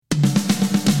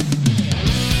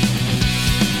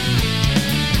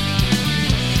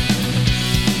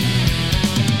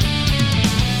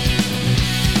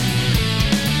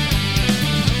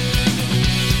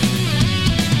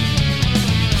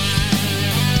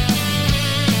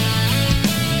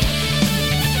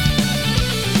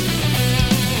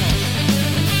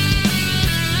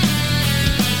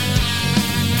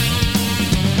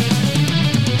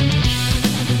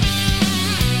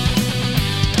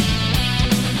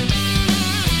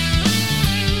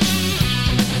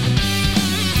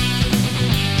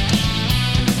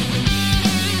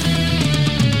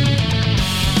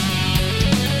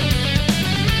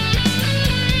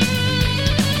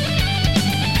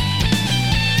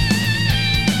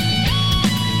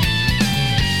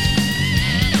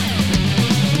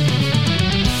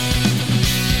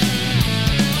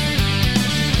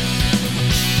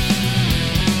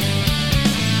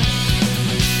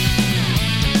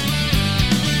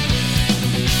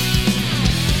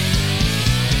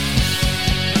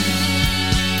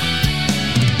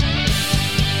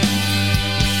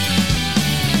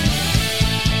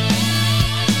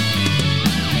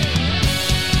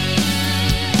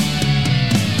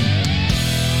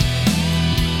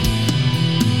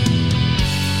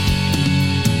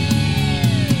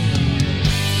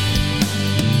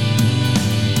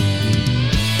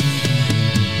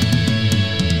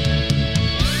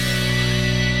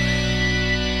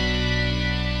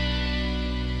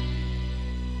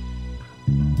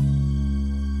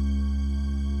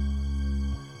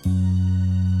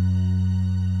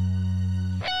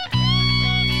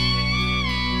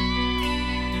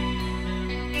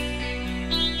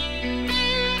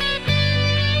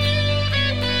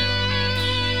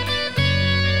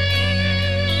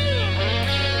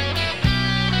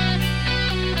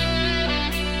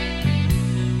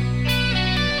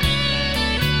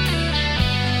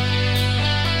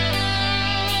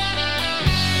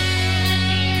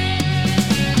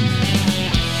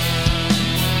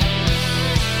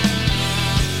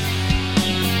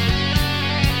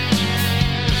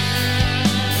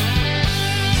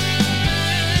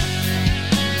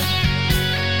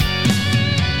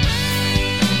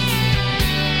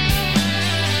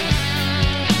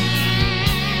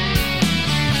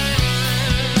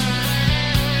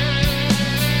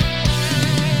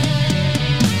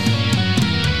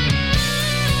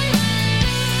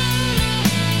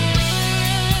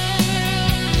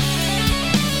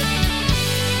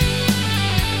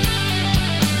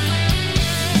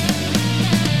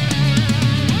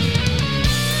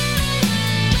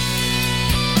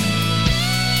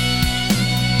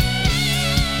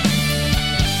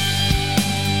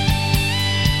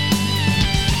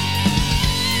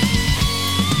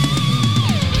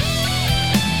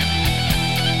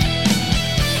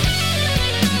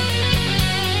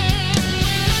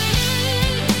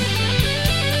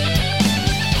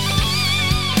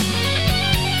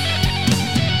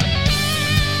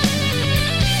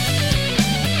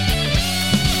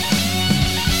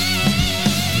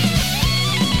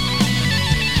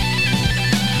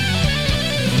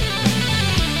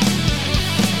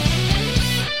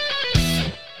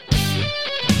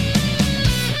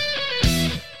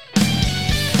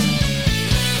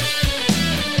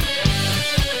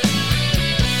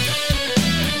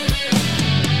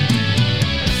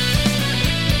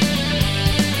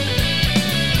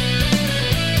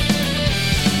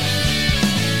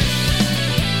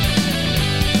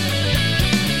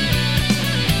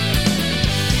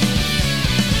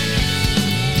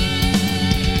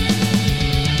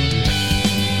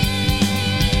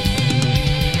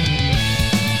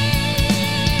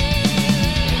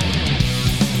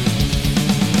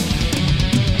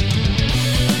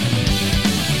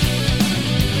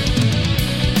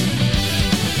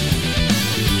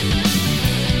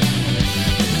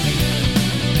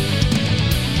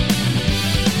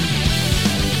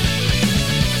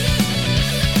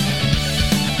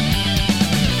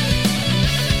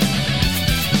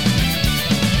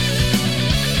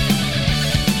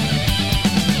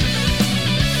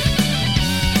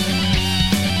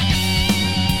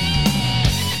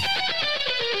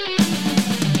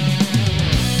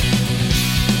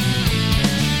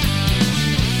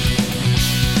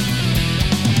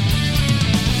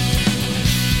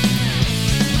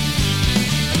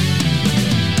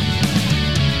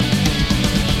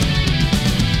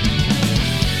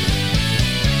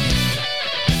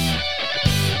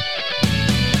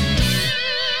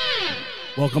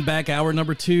Welcome back, hour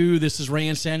number 2. This is Ray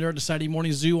and Sandra at the Saturday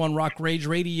Morning Zoo on Rock Rage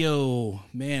Radio.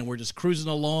 Man, we're just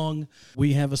cruising along.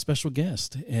 We have a special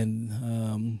guest,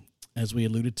 and as we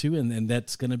alluded to, and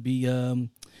that's going to be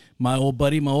my old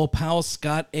buddy, my old pal,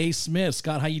 Scott A. Smith.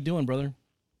 Scott, how you doing, brother?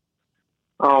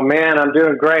 Oh, man, I'm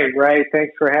doing great, Ray.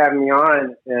 Thanks for having me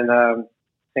on. And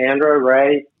Sandra,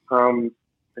 Ray,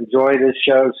 enjoy this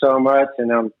show so much,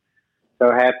 and I'm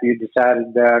so happy you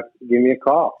decided to give me a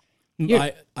call.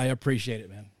 I appreciate it,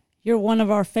 man. You're one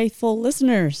of our faithful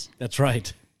listeners. That's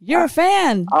right. You're a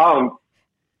fan. I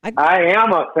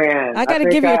am a fan. I got to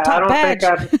give you a top badge.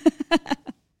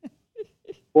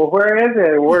 Well, where is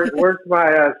it? Where's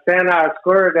my Santa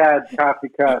Escuridad coffee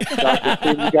cup? So I can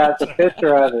see you guys a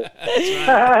picture of it.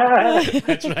 That's right.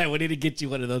 That's right. We need to get you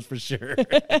one of those for sure.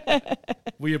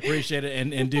 We appreciate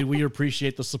it, and dude, we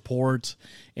appreciate the support.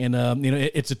 And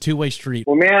it's a two-way street.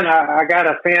 Well, man, I got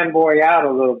to fanboy out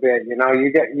a little bit. You know,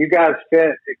 you guys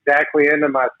fit exactly into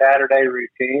my Saturday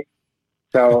routine.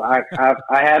 So I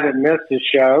haven't missed a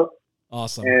show.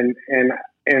 Awesome.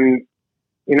 And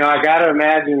you know, I got to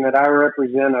imagine that I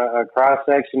represent a cross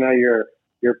section of your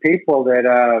people that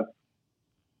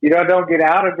don't get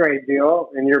out a great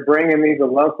deal, and you're bringing me the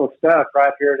local stuff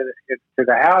right here to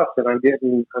the house, and I'm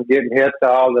getting hit to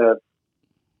all the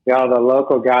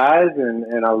local guys,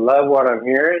 and I love what I'm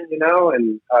hearing, you know,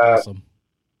 and awesome.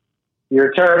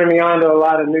 You're turning me on to a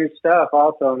lot of new stuff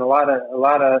also, and a lot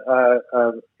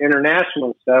of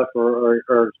international stuff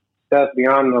or stuff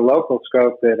beyond the local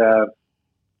scope that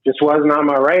just wasn't on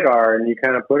my radar, and you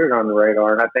kind of put it on the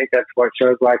radar. And I think that's what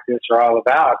shows like this are all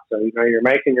about. So, you know, you're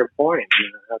making your point.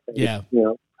 You know, I think it's, you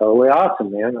know, totally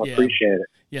awesome, man. I appreciate it.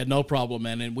 Yeah, no problem,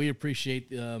 man. And we appreciate,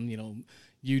 you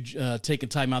taking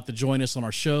time out to join us on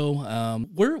our show.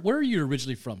 Where are you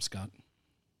originally from, Scott?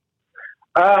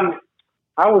 I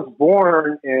was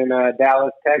born in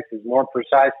Dallas, Texas, more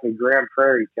precisely Grand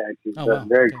Prairie, Texas. Oh, wow.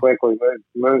 Very quickly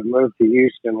moved to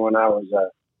Houston when I was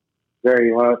very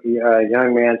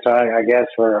young man, so I guess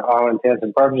for all intents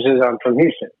and purposes, I'm from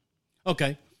Houston.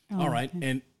 Okay, all right.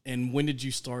 And when did you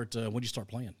start?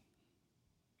 Playing?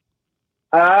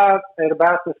 At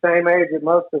about the same age that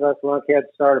most of us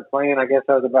lunkheads started playing. I guess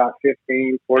I was about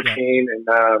 15, 14, and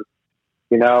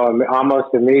you know,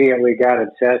 almost immediately got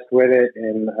obsessed with it,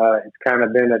 and it's kind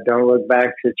of been a don't look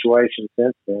back situation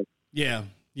since then. Yeah.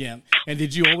 Yeah. And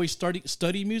did you always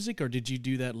study music, or did you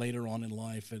do that later on in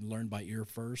life and learn by ear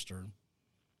first? Or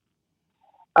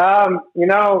you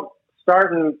know,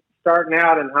 starting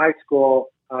out in high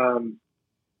school, you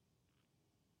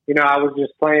know, I was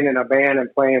just playing in a band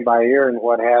and playing by ear and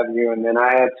what have you. And then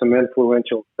I had some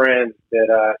influential friends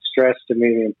that stressed to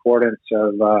me the importance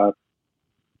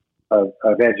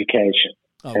of education,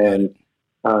 and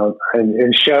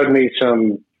showed me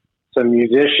some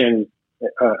musicians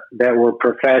that were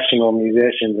professional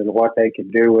musicians and what they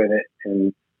could do with it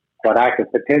and what I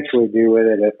could potentially do with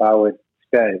it if I would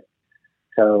stay.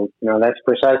 So, you know, that's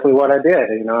precisely what I did,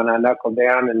 you know, and I knuckled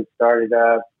down and started,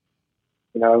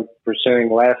 you know,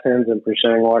 pursuing lessons and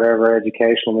pursuing whatever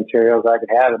educational materials I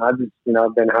could have. And I just, you know,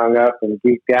 been hung up and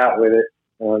geeked out with it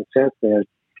since then.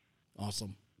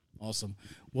 Awesome.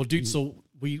 Well, dude, so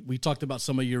we talked about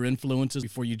some of your influences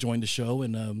before you joined the show,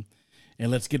 and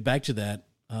let's get back to that.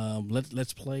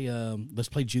 Let's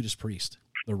play Judas Priest,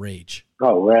 The Rage.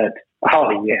 Oh, Red.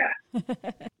 Oh, yeah.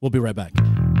 We'll be right back.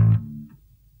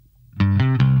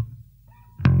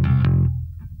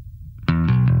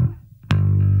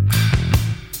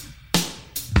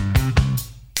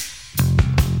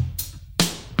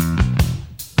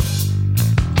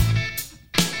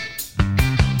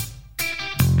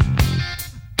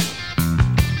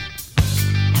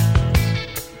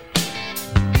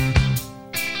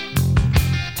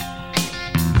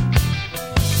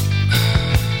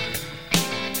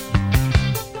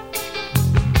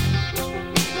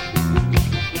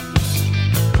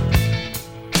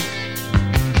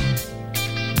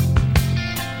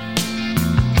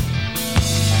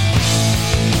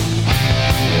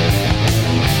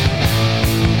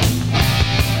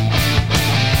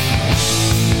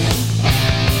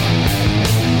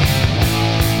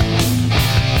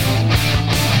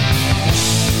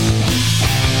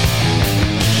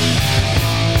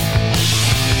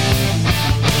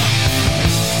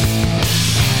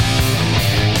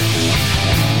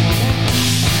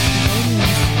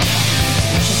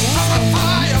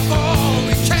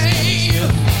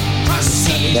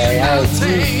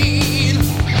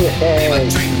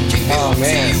 Oh,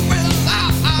 man.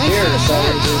 Cheers,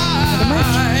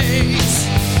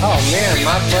 oh, man,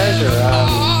 my pleasure.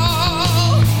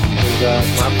 It was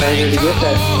my pleasure to get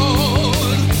that.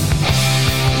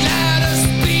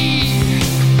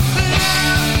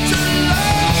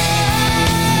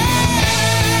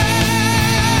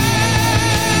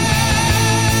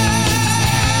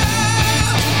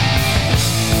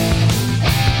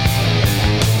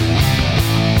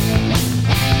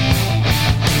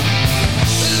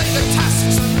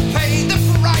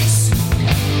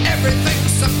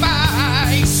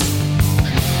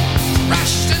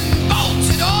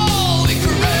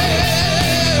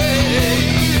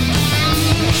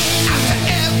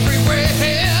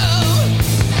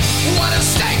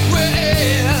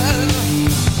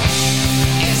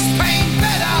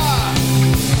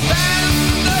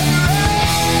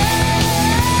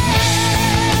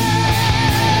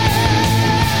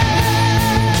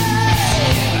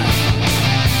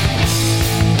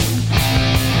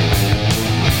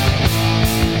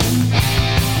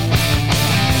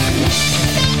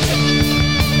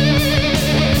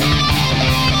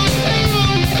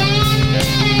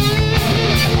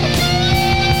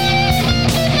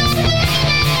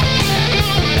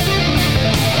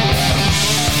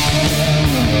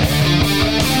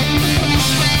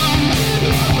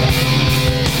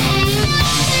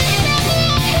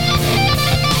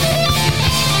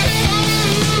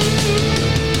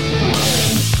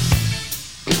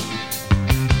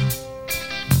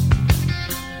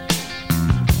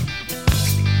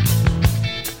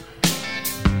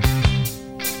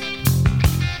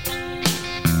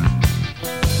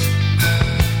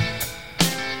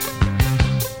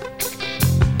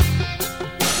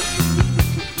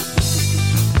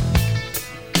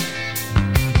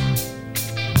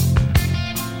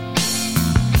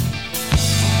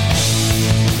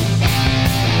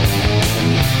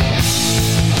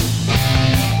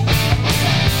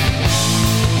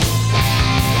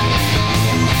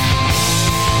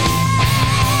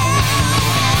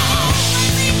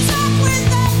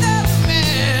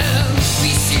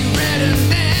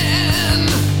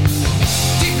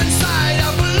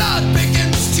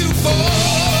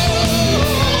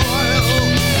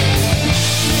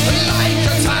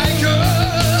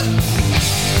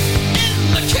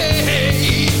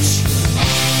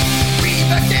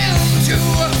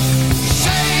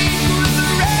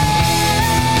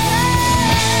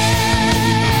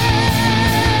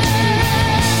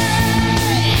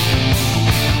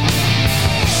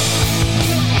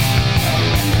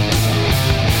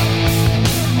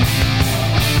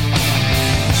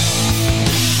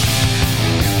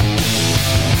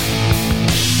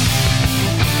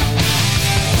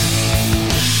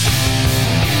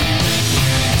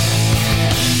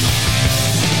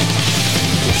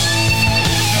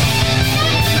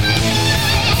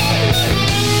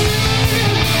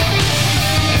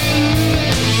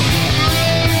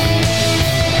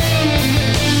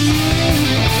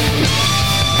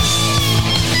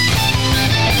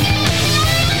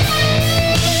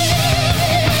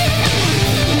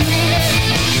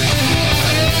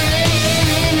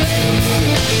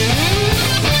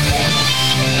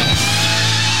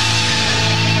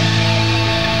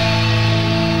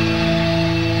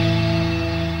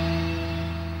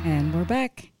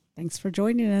 Thanks for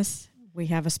joining us. We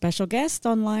have a special guest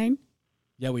online.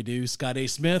 Yeah, we do. Scott A.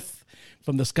 Smith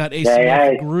from the Scott A.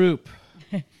 Hey. Smith Group.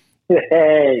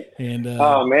 Hey. And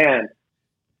oh, man.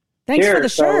 Thanks Cheers, for the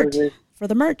shirt, for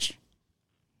the merch.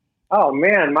 Oh,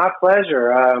 man, my pleasure.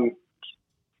 It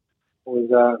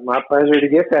was my pleasure to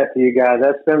get that to you guys.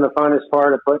 That's been the funnest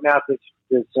part of putting out this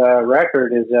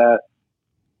record is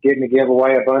getting to give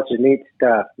away a bunch of neat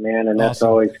stuff, man, and that's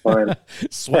always fun.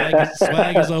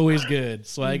 swag is always good.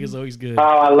 Swag is always good. Oh,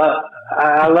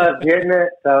 I love getting it.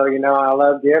 So I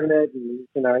love giving it, and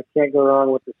you can't go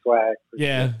wrong with the swag.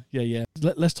 Yeah.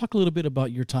 Let's talk a little bit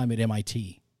about your time at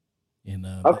MIT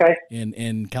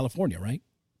in California, right?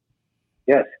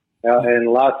 Yes, in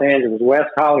Los Angeles, West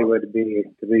Hollywood to be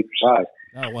precise.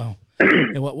 Oh wow.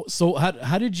 So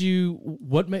how did you?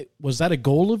 Was that a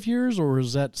goal of yours, or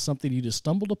is that something you just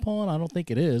stumbled upon? I don't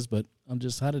think it is, but I'm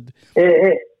just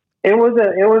it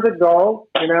was a goal,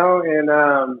 and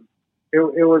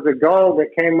it was a goal that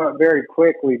came up very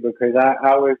quickly because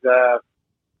I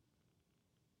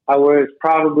was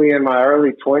probably in my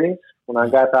early 20s when I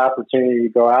got the opportunity to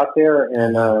go out there,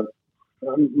 and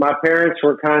my parents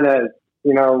were kind of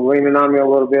leaning on me a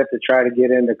little bit to try to get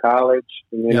into college.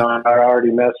 And, I already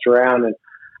messed around, and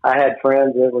I had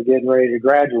friends that were getting ready to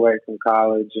graduate from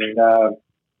college. And,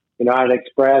 I'd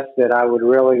expressed that I would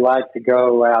really like to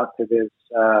go out to this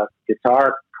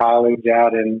guitar college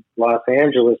out in Los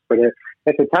Angeles. But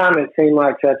at the time, it seemed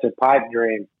like such a pipe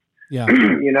dream. Yeah.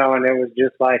 And it was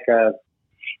just like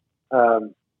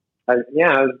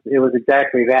it was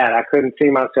exactly that. I couldn't see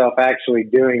myself actually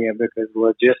doing it because the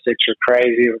logistics are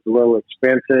crazy. It was a little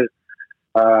expensive.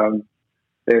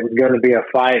 It was going to be a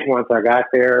fight once I got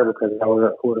there because I would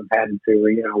have had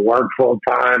to, work full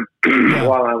time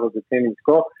while I was attending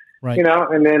school. Right.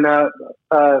 And then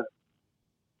the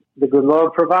good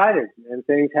Lord provided, and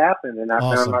things happened, and I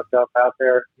found myself out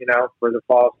there, for the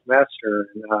fall semester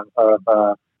of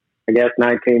I guess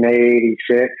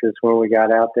 1986 is when we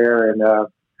got out there, and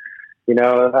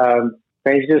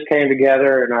things just came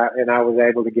together, and I was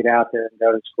able to get out there and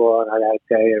go to school. And I got to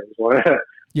tell you, it was one of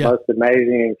the most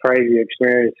amazing and crazy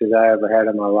experiences I ever had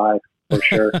in my life, for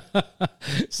sure.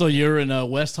 So you're in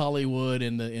West Hollywood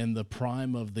in the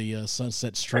prime of the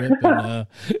Sunset Strip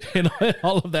and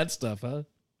all of that stuff, huh?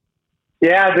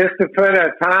 Yeah, just to put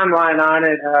a timeline on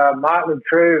it, Motley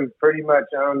Crue pretty much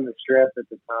owned the Strip at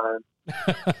the time.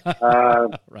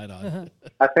 Right on.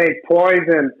 I think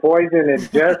Poison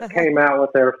had just came out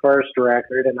with their first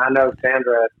record, and I know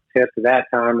Sandra hit to that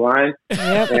timeline.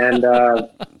 Yep. And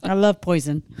I love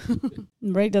Poison.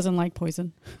 Ray doesn't like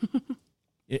Poison.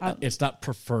 It's not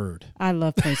preferred. I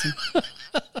love Poison.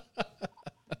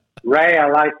 Ray, I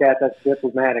like that. That's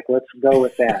diplomatic. Let's go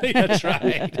with that. That's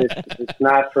right. It's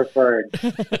not preferred.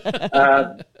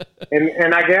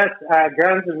 And I guess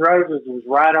Guns N' Roses was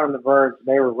right on the verge.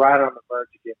 They were right on the verge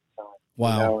of getting signed.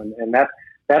 Wow. And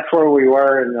that's where we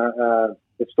were in the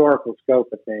historical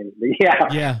scope of things. But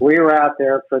yeah, we were out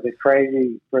there for the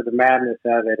madness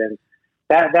of it. And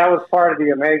that was part of the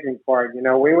amazing part.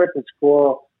 We went to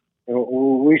school.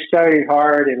 We studied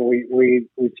hard, and we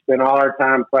spent all our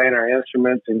time playing our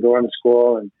instruments and going to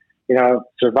school and,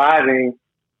 surviving.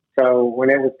 So when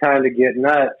it was time to get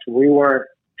nuts, we weren't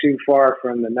too far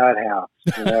from the nut house,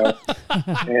 and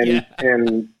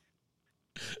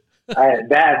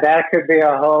that could be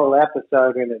a whole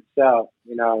episode in itself,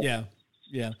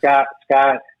 Yeah. Scott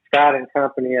and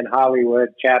Company in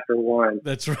Hollywood, Chapter 1.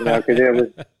 That's right. Because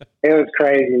it was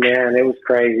crazy, man. It was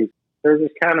crazy. There's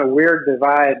this kind of weird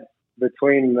divide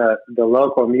between the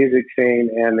local music scene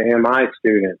and the MI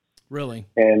students. Really?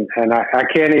 And I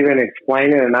can't even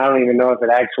explain it, and I don't even know if it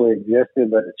actually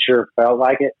existed, but it sure felt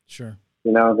like it. Sure.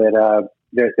 That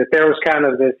there was kind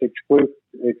of this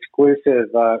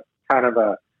exclusive kind of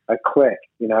a clique.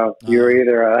 You're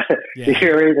either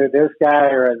you're either this guy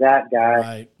or that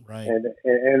guy. Right.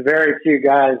 And very few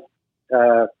guys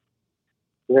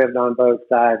lived on both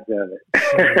sides of it.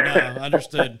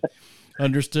 Sure,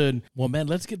 Understood. Well, man,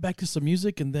 let's get back to some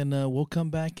music, and then we'll come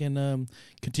back and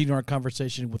continue our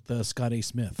conversation with Scott A.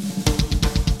 Smith.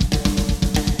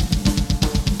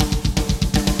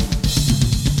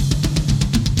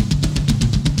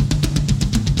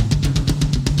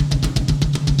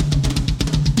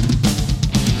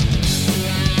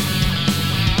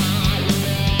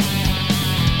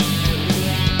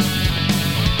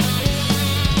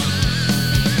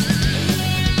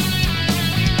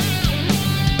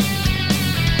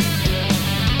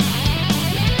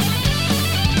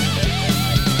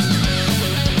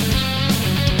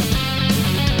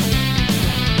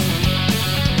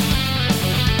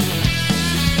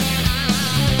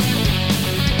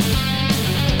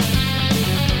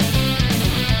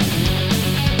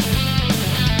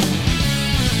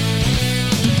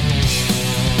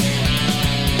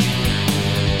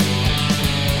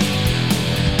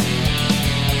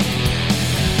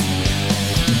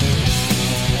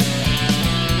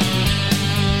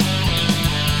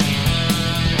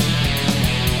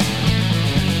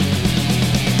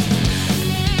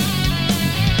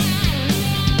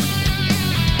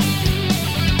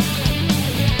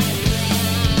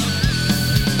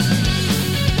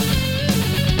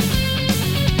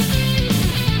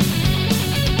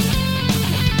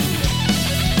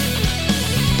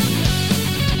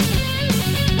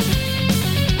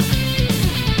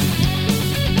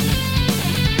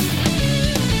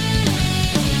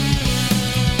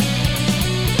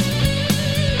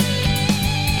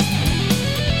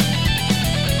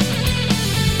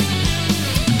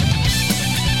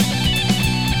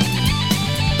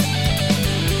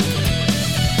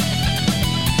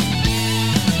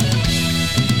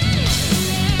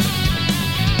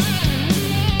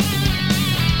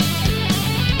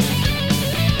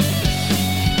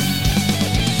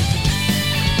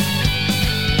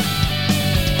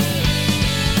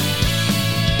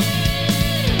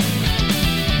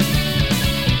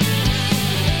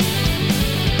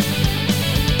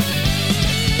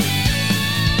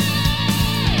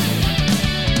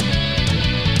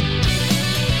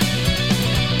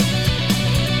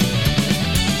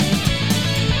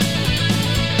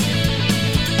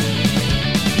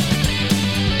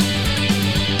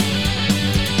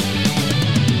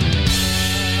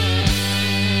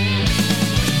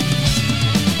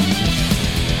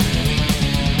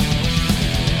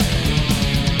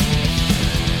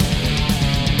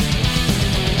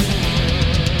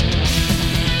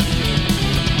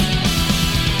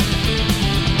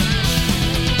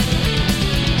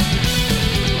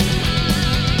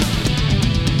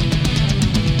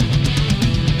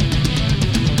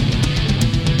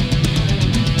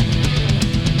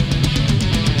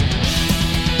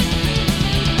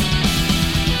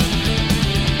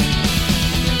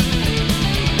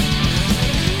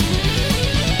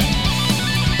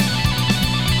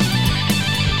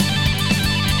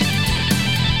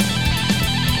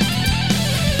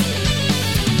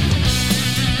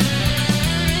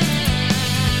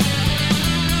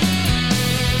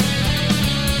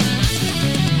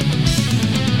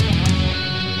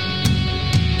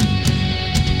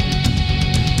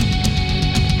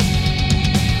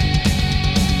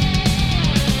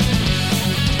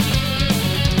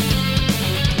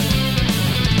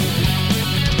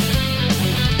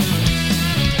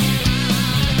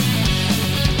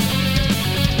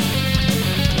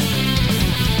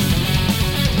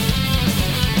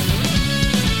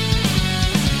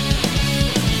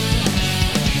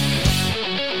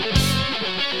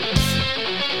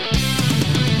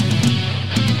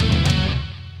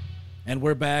 And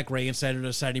we're back, Ray and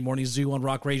Sandra, Saturday Morning Zoo on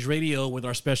Rock Rage Radio with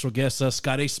our special guest,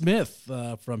 Scott A. Smith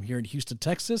from here in Houston,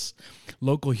 Texas,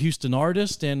 local Houston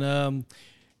artist. And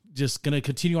just going to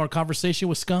continue our conversation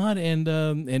with Scott.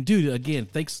 And dude, again,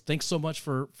 thanks so much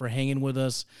for hanging with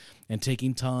us and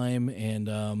taking time.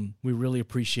 And we really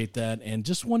appreciate that. And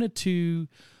just wanted to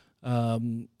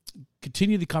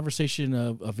continue the conversation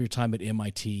of your time at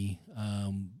MIT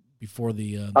before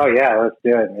the oh yeah, let's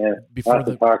do it, man. Before Lots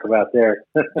to talk about there.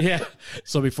 Yeah,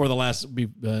 so before the last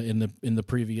in the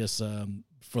previous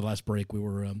for the last break, we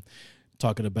were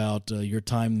talking about your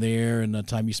time there and the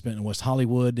time you spent in West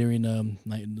Hollywood during the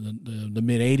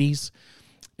mid '80s,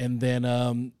 and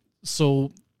then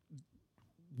so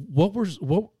what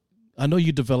I know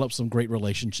you developed some great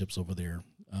relationships over there.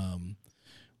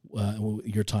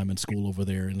 Your time in school over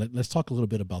there, and let's talk a little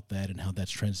bit about that and how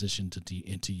that's transitioned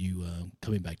into you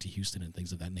coming back to Houston and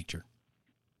things of that nature.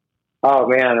 Oh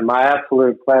man, my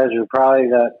absolute pleasure. Probably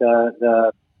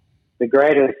the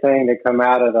greatest thing to come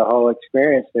out of the whole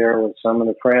experience there was some of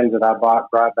the friends that I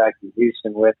brought back to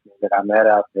Houston with me that I met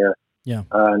out there. Yeah,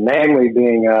 namely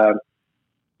being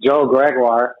Joel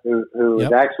Gregoire, who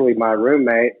was actually my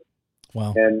roommate,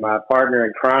 wow, and my partner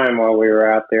in crime while we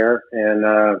were out there,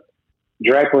 and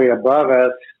directly above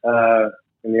us,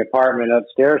 in the apartment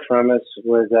upstairs from us,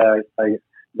 was a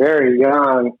very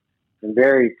young and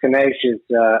very tenacious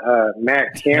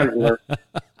Matt Kinsler.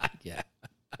 Yeah.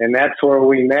 And that's where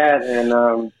we met.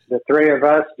 And the three of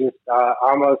us just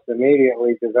almost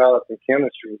immediately developed a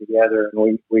chemistry together.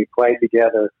 And we played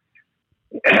together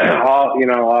all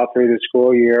through the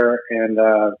school year, and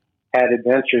had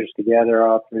adventures together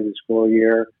all through the school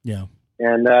year. Yeah.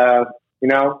 And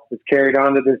it's carried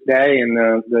on to this day, and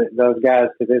those guys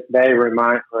to this day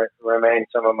remain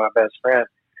some of my best friends.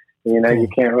 Cool. You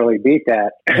can't really beat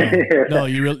that. No,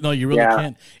 you really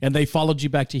can't. And they followed you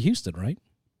back to Houston, right?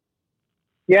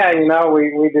 Yeah,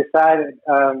 we decided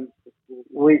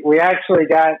we actually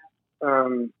got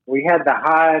we had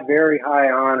the very high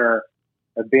honor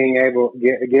of being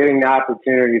getting the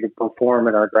opportunity to perform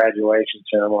at our graduation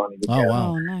ceremony together. Oh,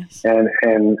 wow. Oh, nice.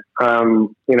 And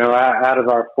out of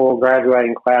our full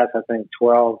graduating class, I think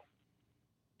 12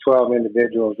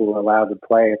 individuals were allowed to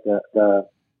play at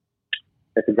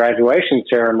the graduation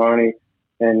ceremony.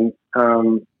 And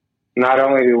not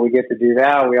only did we get to do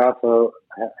that, we also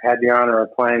had the honor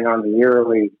of playing on the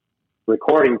yearly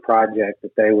recording project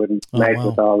that they would make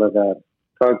with all of the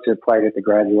folks that played at the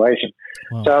graduation.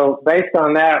 Wow. So based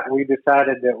on that, we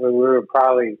decided that we were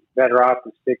probably better off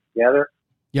to stick together.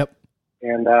 Yep.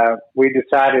 And we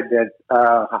decided that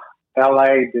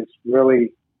LA just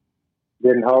really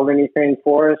didn't hold anything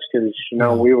for us because,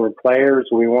 we were players.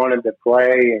 We wanted to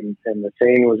play, and the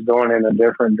scene was going in a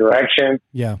different direction.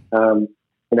 Yeah.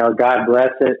 God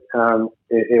bless it.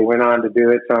 It went on to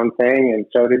do its own thing, and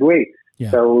so did we.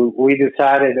 Yeah. So we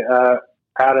decided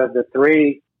out of the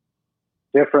three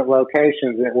different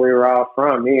locations that we were all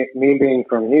from, me being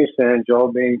from Houston,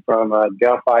 Joel being from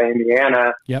Delphi,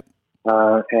 Indiana, yep,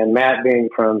 and Matt being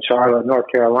from Charlotte, North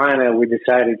Carolina, we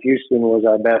decided Houston was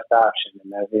our best option.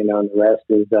 And that, the rest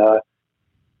is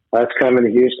us coming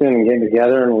to Houston and getting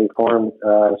together, and we formed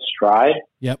Stride.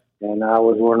 Yep. And I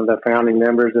was one of the founding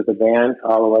members of the band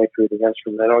all the way through the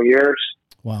instrumental years.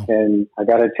 Wow. And I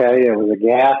got to tell you, it was a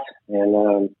gas,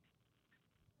 and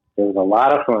it was a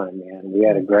lot of fun, man. We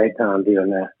had a great time doing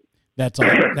that.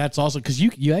 That's awesome, because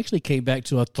you actually came back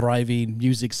to a thriving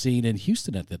music scene in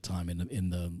Houston at that time in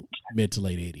the mid to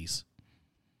late 80s.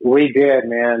 We did,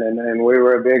 man, and we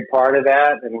were a big part of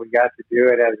that, and we got to do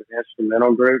it as an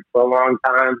instrumental group for a long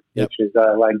time, which is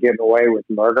like getting away with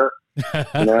murder,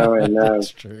 And that's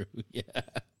true. Yeah,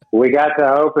 we got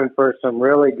to open for some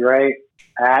really great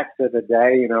acts of the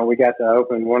day. We got to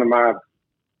open one of my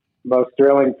most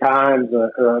thrilling times,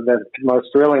 the most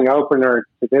thrilling opener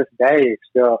to this day is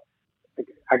still.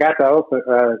 I got to open.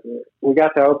 We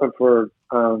got to open for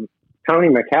Tony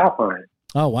McAlpine.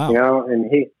 Oh wow!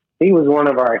 And he was one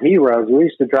of our heroes. We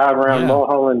used to drive around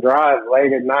Mulholland Drive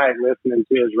late at night listening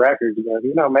to his records.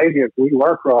 Maybe if we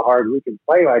work real hard, we can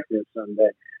play like this someday.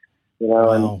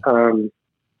 Wow. And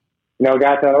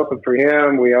got to open for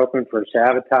him. We opened for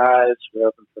Sabotage. We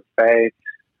opened for Faith.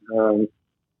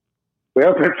 We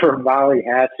opened for Molly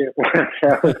Hatchet.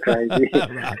 That was crazy.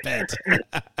 I bet.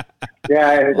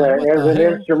 Yeah, it was an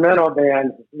instrumental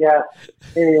band. Yeah.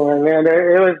 Anyway, man,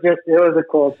 it was a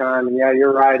cool time. And yeah,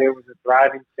 you're right. It was a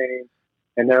thriving scene.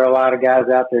 And there were a lot of guys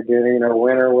out there doing,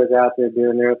 Winter was out there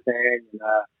doing their thing. And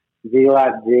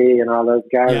Z-Lot G and all those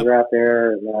guys were out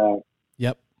there. And,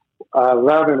 yep.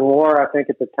 Love and War, I think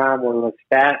at the time, were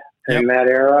Lestat in that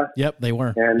era. Yep, they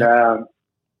were. And,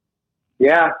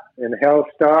 Yeah, and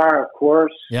Hellstar, of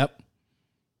course. Yep.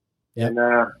 And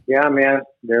yeah, man,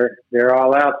 they're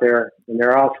all out there, and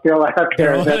they're all still out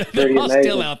there. That's pretty they're all amazing.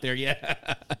 Still out there,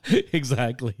 yeah.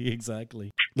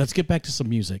 Exactly. Let's get back to some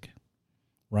music,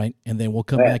 right? And then we'll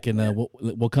come back and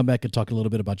we'll come back and talk a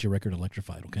little bit about your record,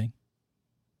 Electrified. Okay.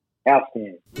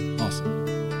 Outstanding. Awesome.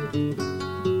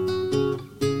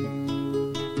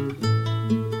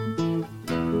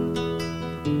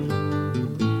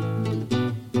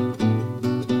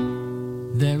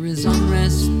 There is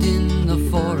unrest in the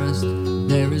forest,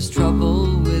 there is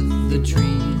trouble with the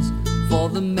trees, for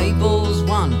the maples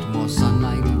want more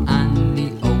sunlight and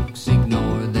the oaks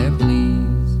ignore their pleas.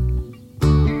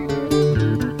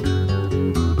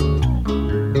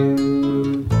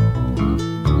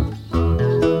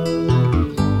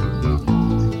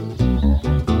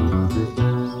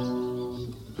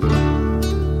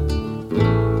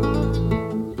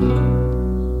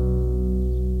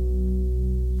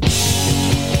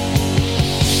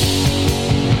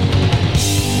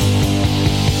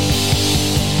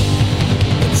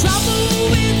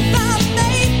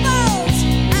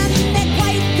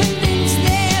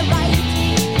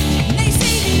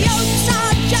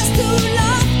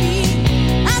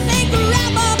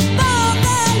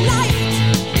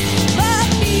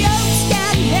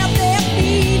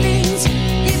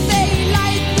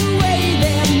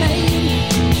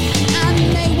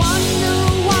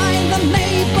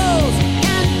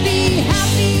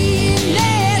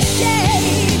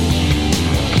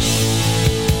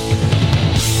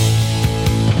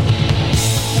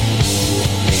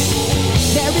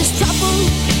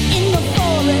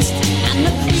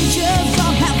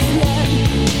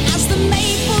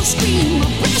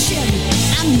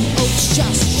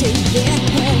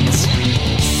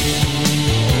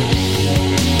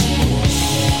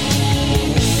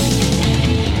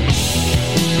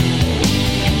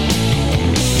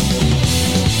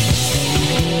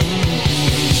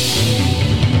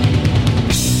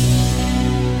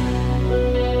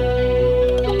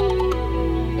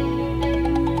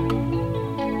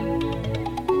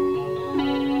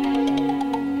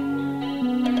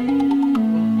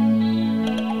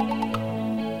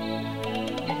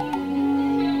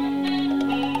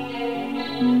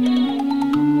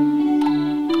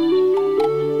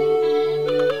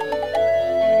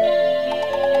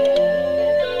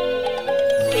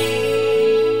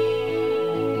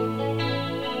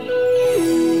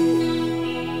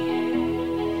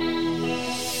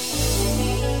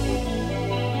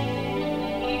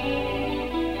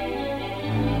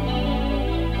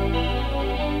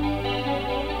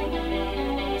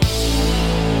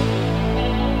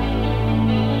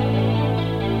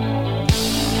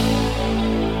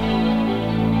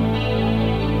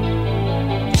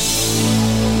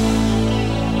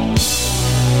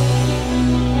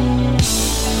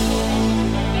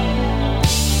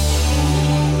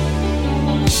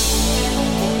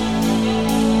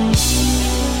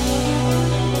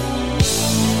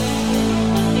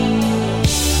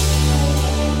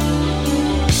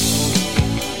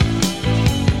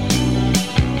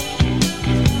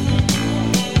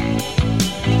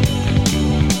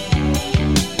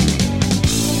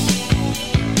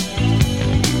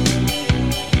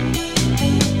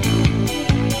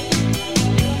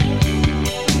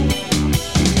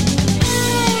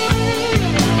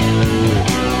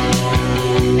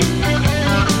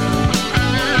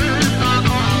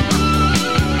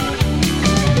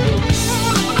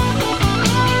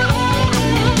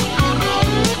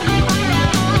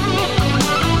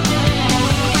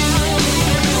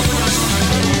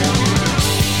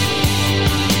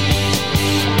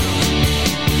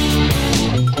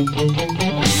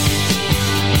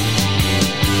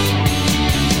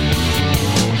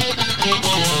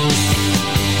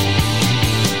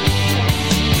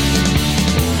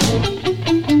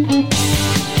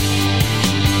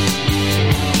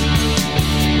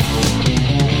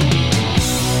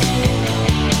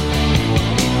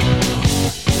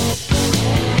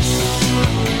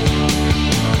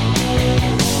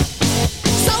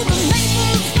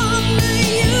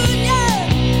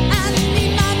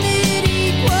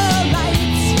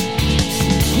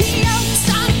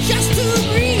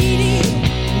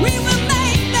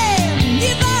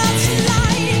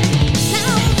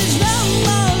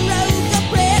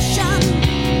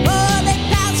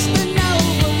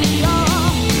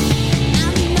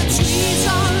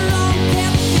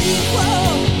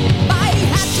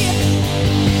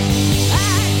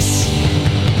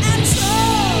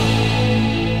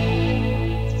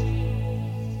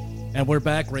 And we're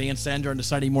back, Ray and Sandra on the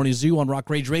Saturday Morning Zoo on Rock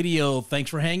Rage Radio. Thanks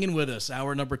for hanging with us.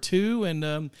 Hour number 2,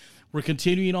 and We're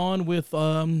continuing on with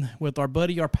our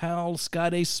buddy, our pal,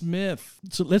 Scott A. Smith.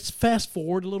 So let's fast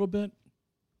forward a little bit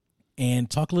and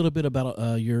talk a little bit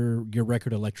about your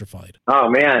record, Electrified. Oh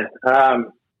man,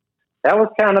 that was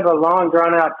kind of a long,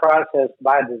 drawn out process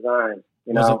by design.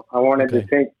 You know, I wanted to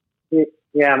sink.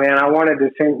 Yeah, man, I wanted to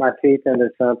sink my teeth into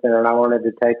something, and I wanted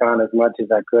to take on as much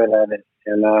as I could of it,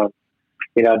 and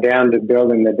you know, down to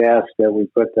building the desk that we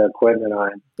put the equipment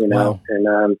on. You know,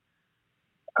 and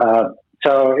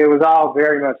so it was all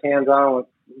very much hands on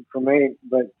for me.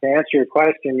 But to answer your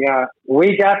question, yeah,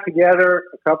 we got together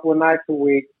a couple of nights a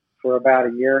week for about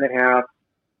a year and a half,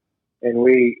 and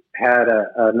we had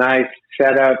a nice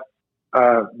setup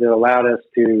that allowed us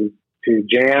to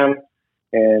jam,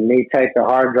 and me take the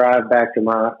hard drive back to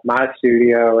my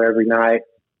studio every night,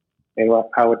 and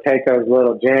I would take those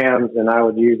little jams and I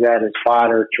would use that as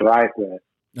fodder to write with.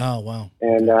 Oh wow!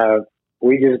 And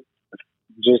we just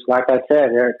like I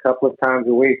said, there a couple of times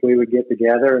a week we would get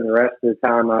together, and the rest of the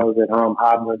time I was at home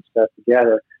hobbling stuff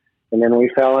together. And then we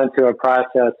fell into a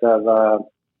process of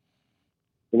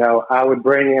you know, I would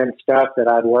bring in stuff that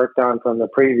I'd worked on from the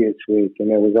previous week, and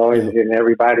it was always, and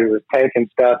everybody was taking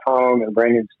stuff home and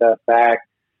bringing stuff back.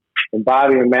 And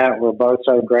Bobby and Matt were both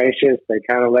so gracious; they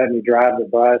kind of let me drive the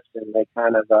bus, and they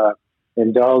kind of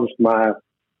indulged my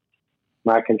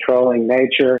controlling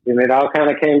nature, and it all kind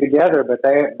of came together. But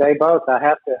they both, I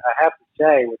have to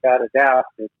say, without a doubt,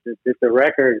 that the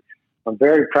record. I'm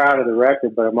very proud of the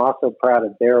record, but I'm also proud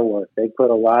of their work. They put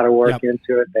a lot of work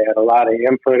into it. They had a lot of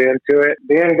input into it.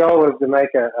 The end goal was to make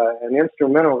an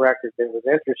instrumental record that was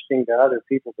interesting to other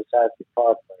people besides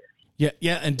guitar players.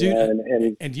 Yeah, and dude,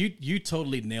 and you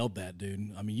totally nailed that,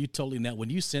 dude. I mean, you totally nailed.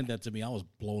 When you sent that to me, I was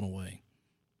blown away.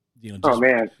 You know, oh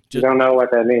man, you don't know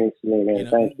what that means to me, man. You know,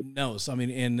 thank you. No, so I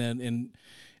mean, and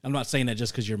I'm not saying that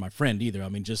just because you're my friend either. I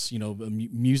mean, just, you know,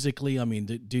 musically, I mean,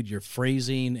 dude, your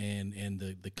phrasing and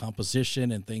the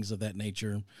composition and things of that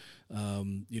nature.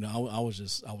 You know, I was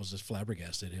just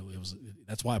flabbergasted. It was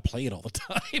that's why I play it all the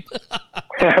time.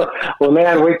 Well,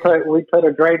 man, we put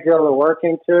a great deal of work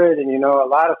into it, and you know, a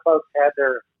lot of folks had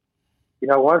their, you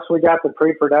know, once we got the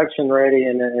pre-production ready,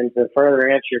 and to further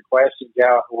answer your question,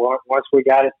 Joe, once we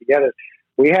got it together,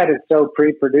 we had it so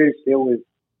pre-produced, it was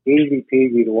easy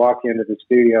peasy to walk into the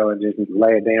studio and just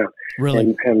lay it down.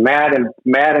 Really? And Matt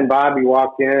and Bobby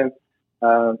walked in.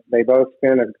 They both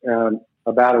spent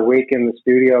about a week in the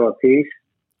studio apiece.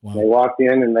 Wow. They walked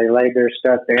in and they laid their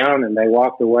stuff down, and they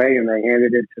walked away and they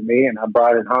handed it to me, and I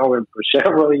brought it home. And for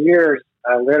several years,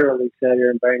 I literally sat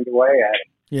here and banged away at it.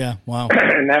 Yeah. Wow.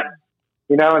 And that,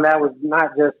 you know, and that was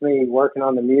not just me working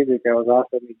on the music. That was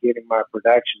also me getting my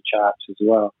production chops as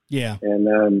well. Yeah.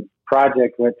 And,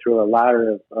 project went through a lot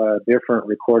of different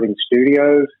recording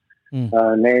studios,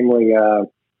 namely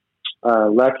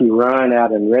Lucky Run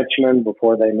out in Richmond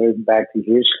before they moved back to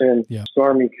Houston. Yeah.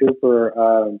 Stormy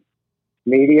Cooper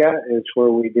Media is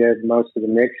where we did most of the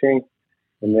mixing,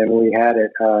 and then we had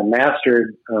it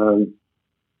mastered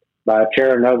by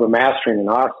Terra Nova Mastering in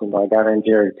Austin by a guy named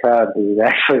Jerry Tubb, who's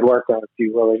actually worked on a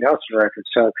few Willie Nelson records.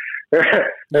 So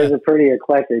there's a pretty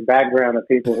eclectic background of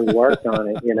people who worked on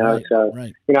it, you know.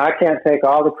 You know, I can't take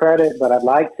all the credit, but I'd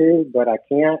like to, but I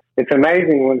can't. It's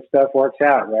amazing when stuff works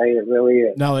out, right? It really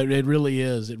is. No, it really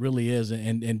is. It really is.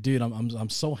 And dude, I'm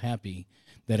so happy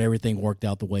that everything worked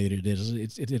out the way that it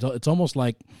is. It's almost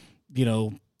like, you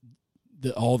know,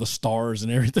 all the stars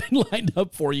and everything lined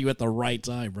up for you at the right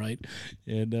time, right?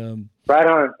 And right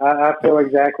on. I feel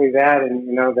exactly that. And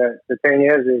you know, the thing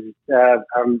is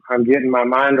I'm getting my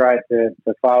mind right to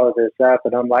follow this up,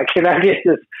 and I'm like, can I get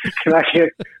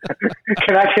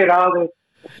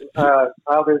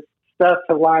all this stuff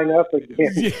to line up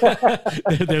again? Yeah.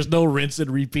 There's no rinse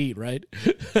and repeat, right?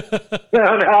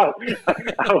 No.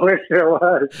 I wish there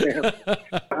was. Man.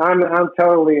 I'm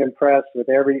totally impressed with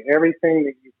everything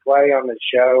that you play on the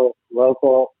show,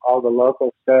 local, all the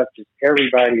local stuff. Just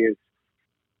everybody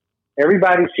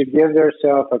should give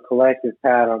themselves a collective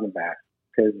pat on the back,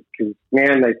 because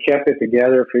man, they kept it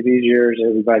together for these years.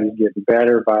 Everybody's getting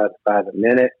better by the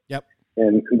minute. Yep.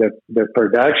 And the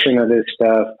production of this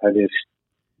stuff, and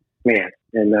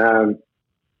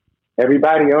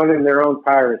everybody owning their own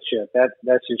pirate ship.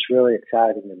 That's just really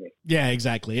exciting to me. Yeah,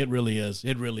 exactly. It really is.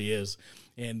 It really is.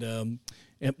 And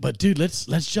but dude, let's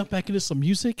jump back into some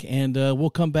music, and we'll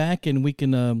come back and we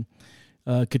can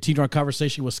continue our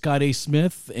conversation with Scott A.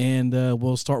 Smith, and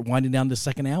we'll start winding down the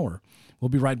second hour. We'll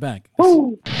be right back.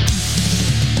 Woo!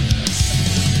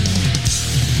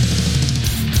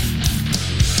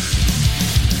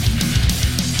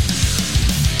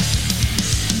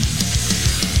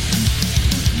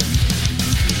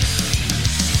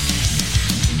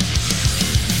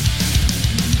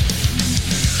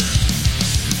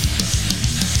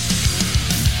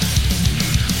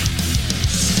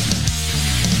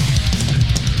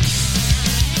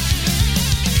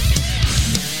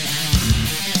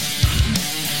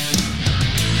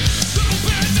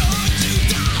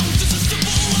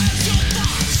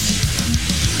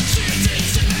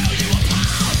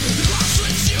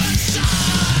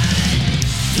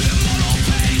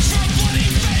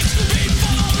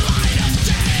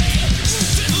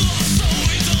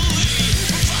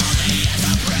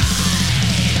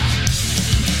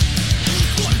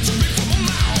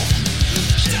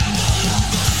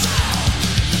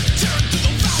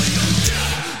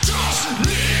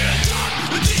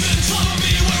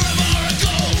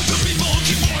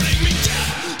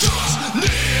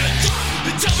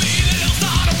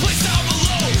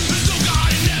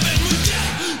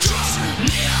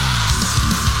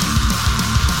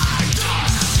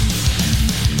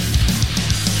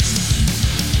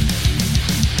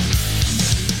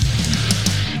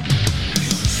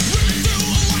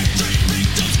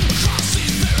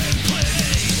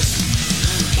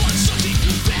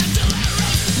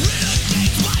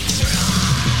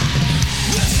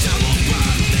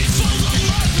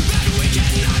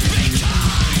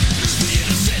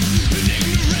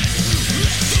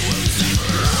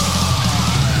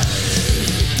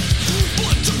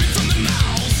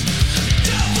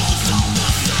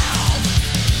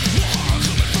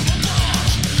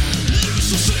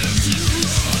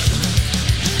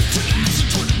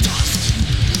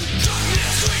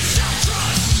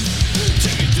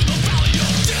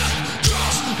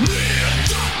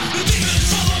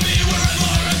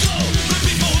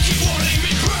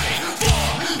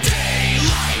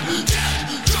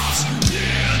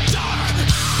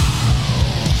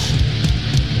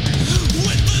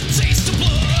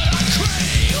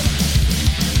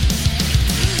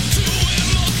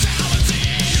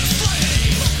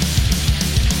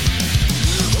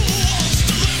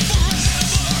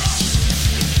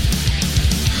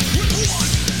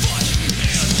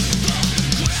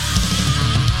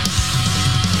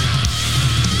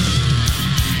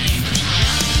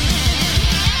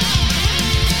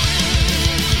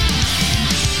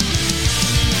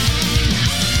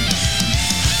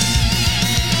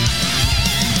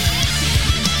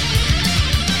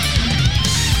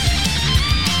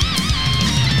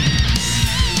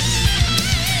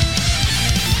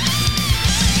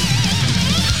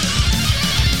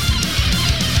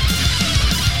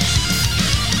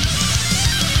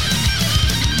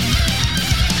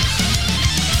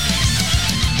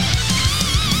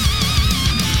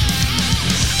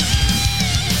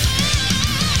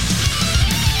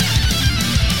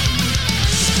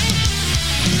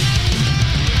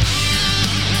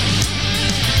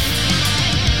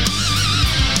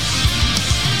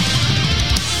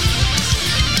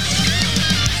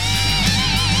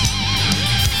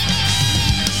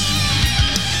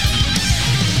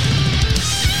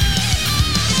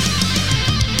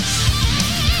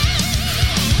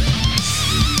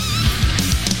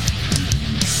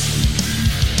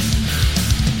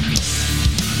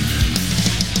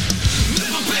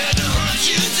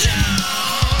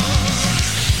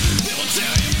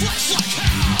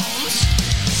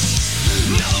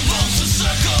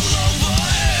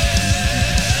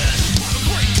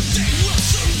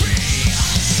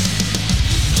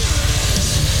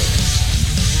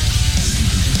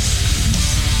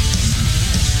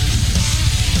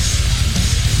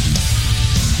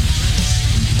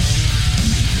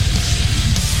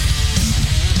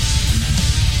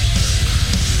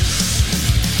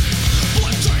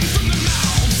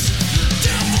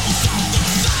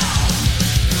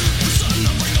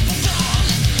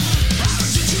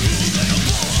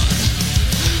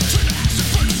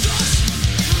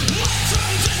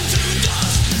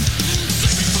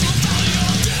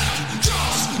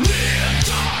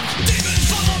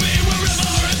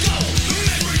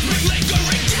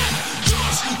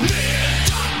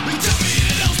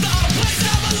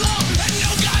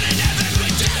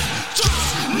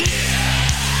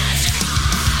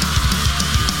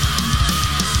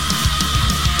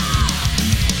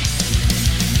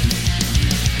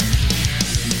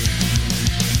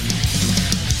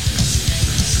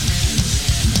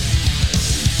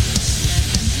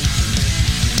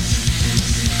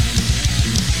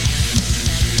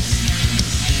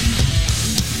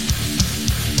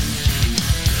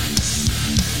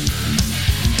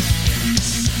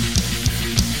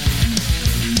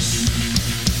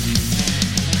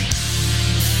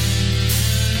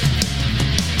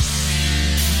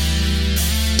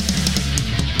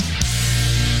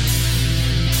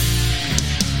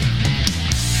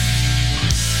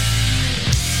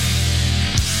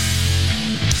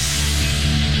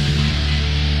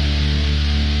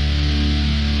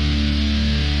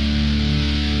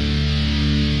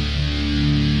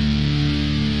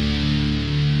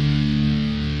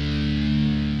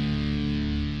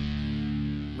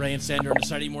 Ray and Sandra on the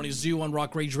Saturday Morning Zoo on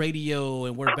Rock Rage Radio,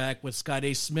 and we're back with Scott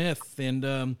A. Smith.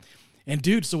 And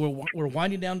dude, so we're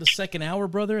winding down the second hour,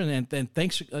 brother, and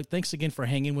thanks again for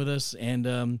hanging with us.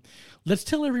 And let's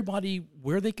tell everybody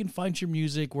where they can find your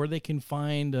music, where they can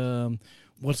find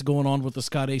what's going on with the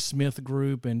Scott A. Smith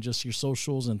group, and just your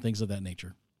socials and things of that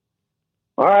nature.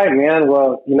 All right, man.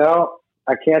 Well,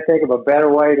 I can't think of a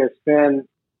better way to spend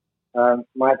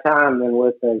my time than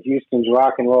with Houston's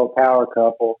rock and roll power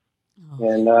couple. Oh.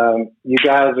 And you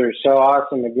guys are so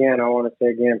awesome. Again, I want to say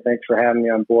again, thanks for having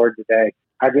me on board today.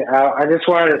 I just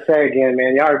wanted to say again,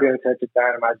 man, y'all are doing such a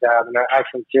dynamite job, and I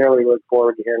sincerely look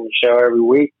forward to hearing the show every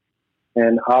week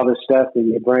and all the stuff that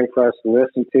you bring for us to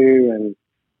listen to. And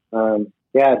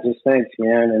just thanks,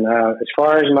 man. And as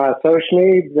far as my social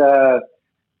media,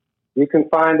 you can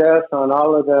find us on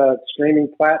all of the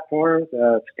streaming platforms.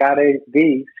 Scott A.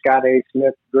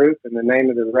 Smith Group, and the name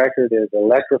of the record is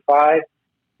Electrified.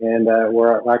 And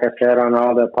we're, like I said, on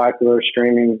all the popular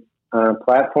streaming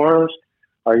platforms.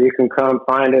 Or you can come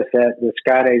find us at the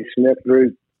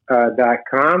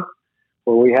ScottASmithGroup.com,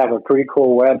 where we have a pretty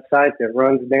cool website that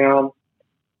runs down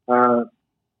the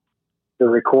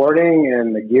recording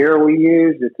and the gear we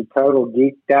use. It's a total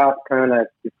geeked out kind of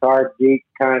guitar geek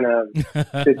kind of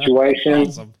situation.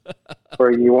 Awesome.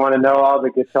 Where you want to know all the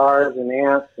guitars and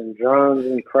amps and drums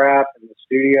and crap and the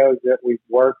studios that we've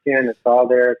worked in. It's all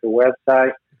there at the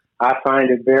website. I find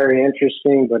it very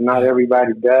interesting, but not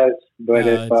everybody does. But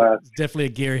it's definitely a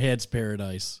gearhead's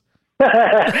paradise.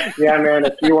 Yeah, man.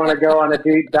 If you want to go on a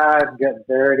deep dive,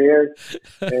 there it is.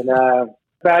 And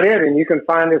about it. And you can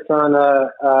find us on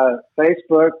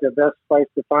Facebook. The best place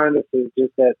to find us is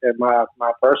just at my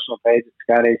personal page,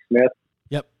 Scott A. Smith.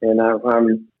 Yep. And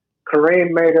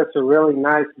Kareem made us a really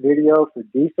nice video for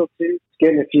Diesel 2. It's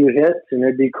getting a few hits, and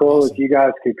it'd be cool if you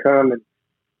guys could come and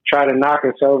try to knock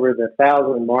us over the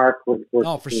 1,000 mark. We're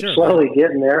for sure, slowly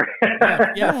getting there.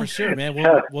 yeah, for sure, man.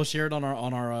 We'll share it on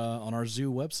our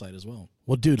zoo website as well.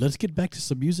 Well, dude, let's get back to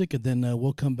some music, and then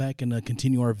we'll come back and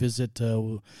continue our visit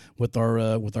with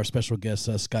our special guest,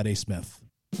 Scott A. Smith.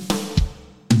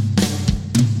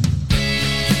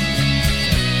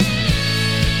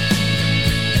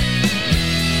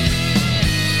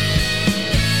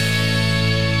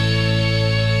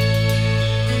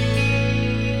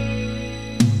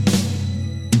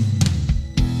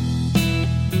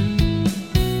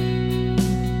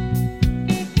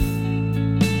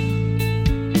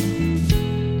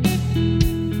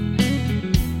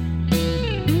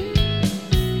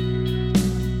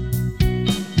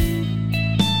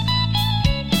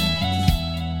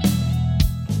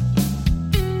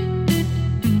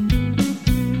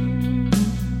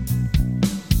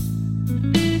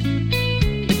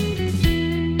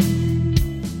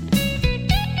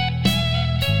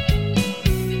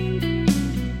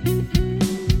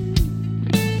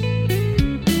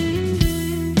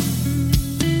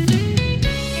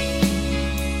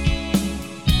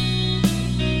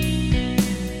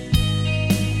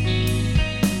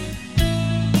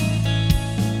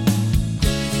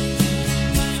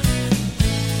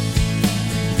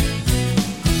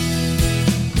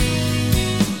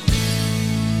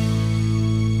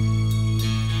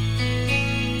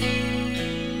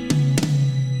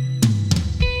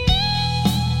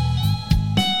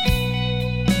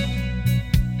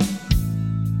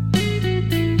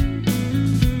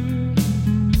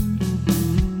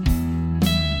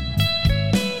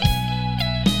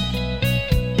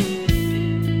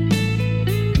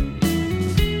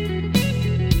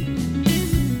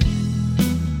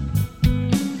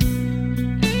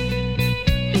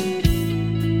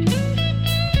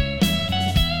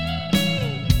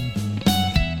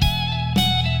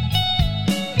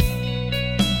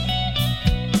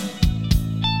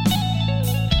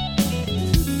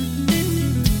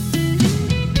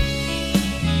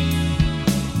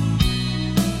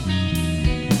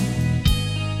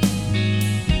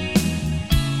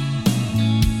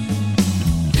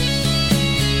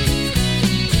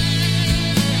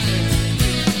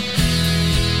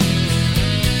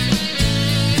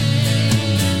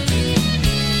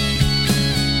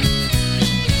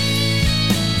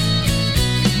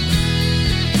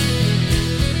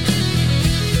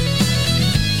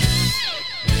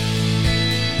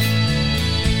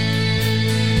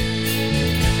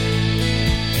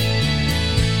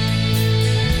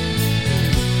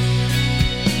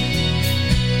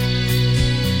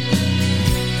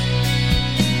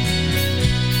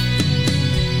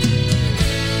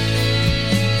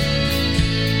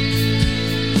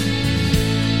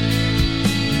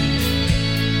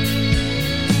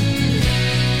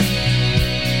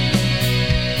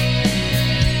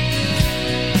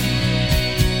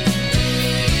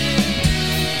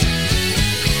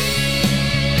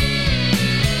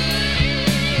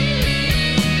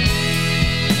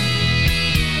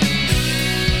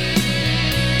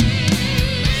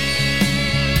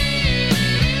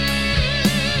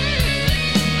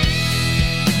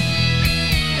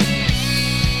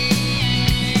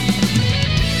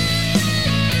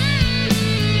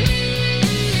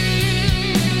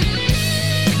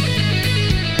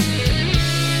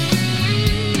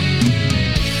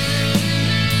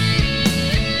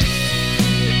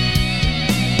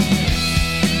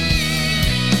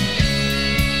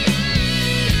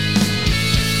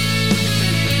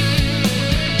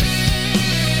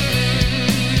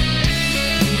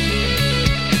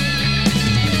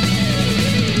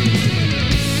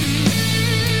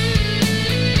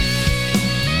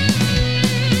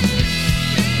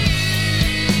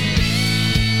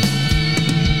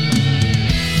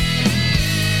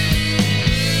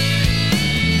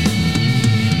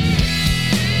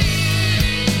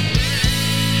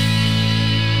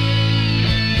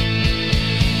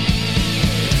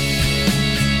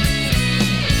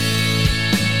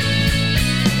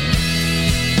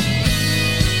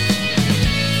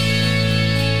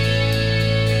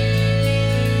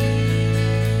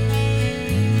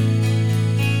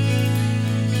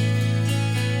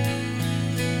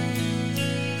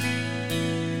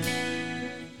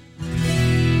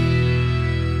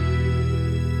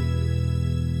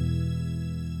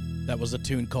 was a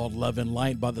tune called Love and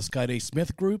Light by the Scott A.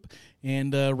 Smith Group.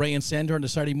 And Ray and Sandra on the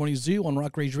Saturday Morning Zoo on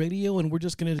Rock Rage Radio. And we're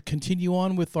just going to continue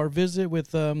on with our visit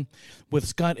with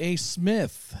Scott A.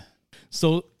 Smith.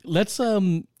 So let's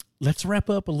wrap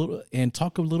up a little and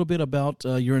talk a little bit about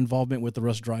your involvement with the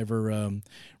Russ Driver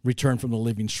Return from the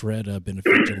Living Shred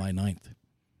benefit July 9th.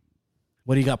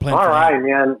 What do you got planned? All right,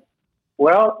 man.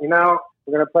 Well, we're going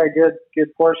to play a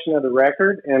good portion of the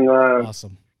record. And,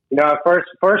 awesome.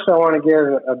 First I want to give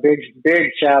a big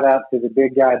shout out to the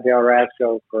big guy, Del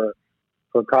Rasco, for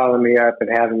calling me up and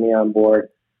having me on board.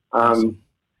 Awesome.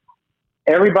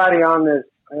 Everybody on this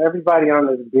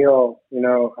deal,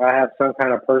 I have some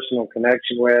kind of personal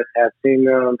connection with, have seen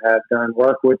them, have done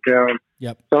work with them.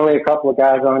 Yep. There's only a couple of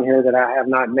guys on here that I have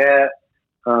not met.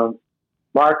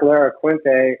 Mark Lara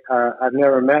Quinte, I've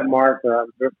never met Mark, but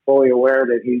I'm fully aware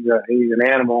that he's an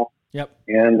animal. Yep.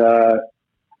 And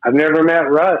I've never met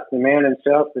Russ, the man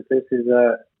himself that this is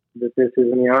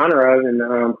in the honor of, and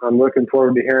I'm looking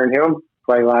forward to hearing him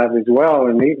play live as well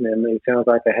and meeting him. He sounds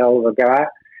like a hell of a guy,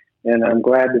 and I'm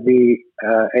glad to be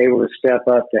able to step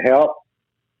up to help.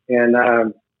 And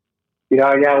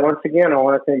once again, I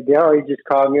want to thank Del. He just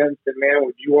called me up and said, "Man,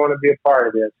 would you want to be a part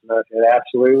of this?" And I said,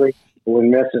 "Absolutely. I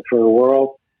wouldn't miss it for the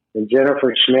world." And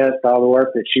Jennifer Schmidt, all the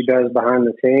work that she does behind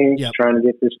the scenes, Yep. trying to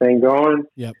get this thing going.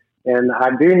 Yep. And I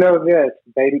do know this: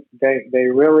 they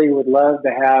really would love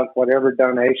to have whatever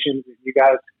donations that you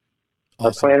guys are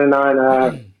planning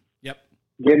on Yep.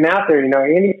 getting out there.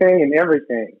 Anything and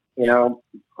everything.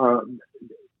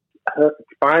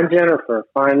 Find Jennifer,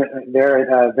 find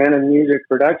their Venom Music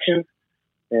Production,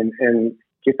 and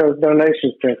get those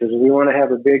donations to, because we want to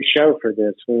have a big show for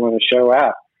this. We want to show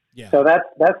out. Yeah. So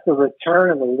that's the Return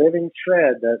of the Living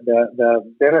Shred, the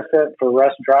benefit for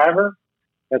Russ Driver.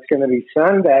 That's going to be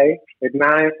Sunday at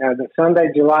 9,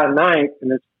 Sunday, July 9th,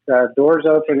 and it's doors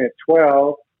open at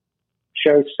 12.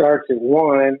 Show starts at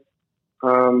 1.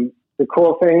 The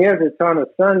cool thing is it's on a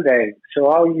Sunday, so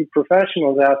all you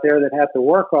professionals out there that have to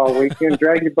work all weekend,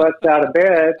 drag your butts out of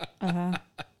bed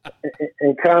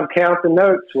and come count the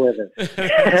notes with us.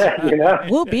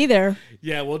 We'll be there.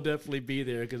 Yeah, we'll definitely be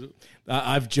there, because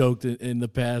I've joked in the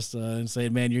past and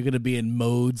saying, "Man, you're going to be in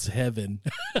Mode's heaven."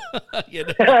 Yeah.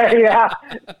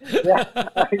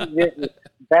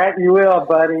 That you will,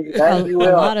 buddy. That you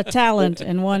will. A lot of talent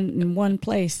in one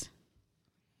place.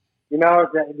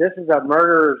 This is a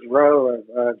murderer's row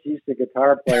of Houston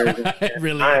guitar players. It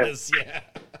really is, yeah.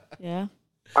 Yeah.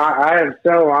 I am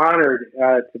so honored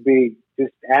to be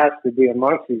just asked to be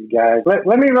amongst these guys. Let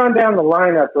me run down the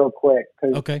lineup real quick.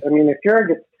 Okay. I mean, if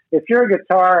you're a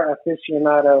guitar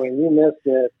aficionado and you missed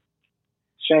this,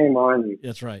 shame on you.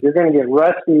 That's right. You're going to get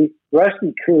Rusty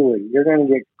Cooley. You're going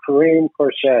to get Kareem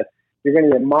Corchette. You're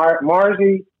going to get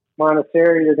Marzi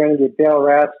Montessori. You're going to get Del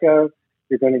Rasco.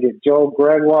 You're going to get Joel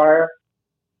Gregoire,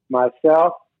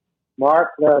 myself, Mark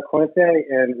Quinte,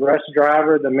 and Russ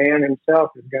Driver, the man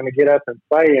himself, is going to get up and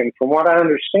play. And from what I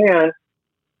understand,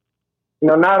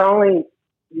 not only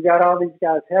you got all these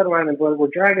guys headlining, but we're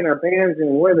dragging our bands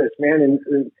in with us, man,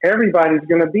 and everybody's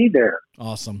going to be there.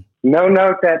 Awesome. No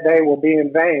note that day will be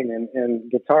in vain, and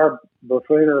guitar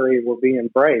buffoonery will be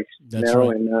embraced. That's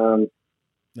right. And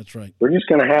that's right. we're just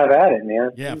going to have at it,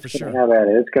 man. Yeah, for sure. Have at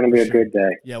it. It's going to be a good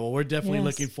day. Yeah, well, we're definitely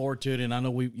looking forward to it, and I know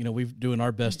we're doing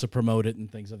our best to promote it and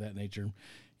things of that nature.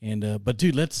 And but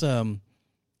dude, let's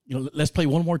let's play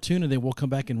one more tune, and then we'll come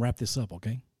back and wrap this up.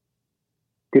 Okay.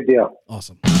 Good deal.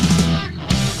 Awesome.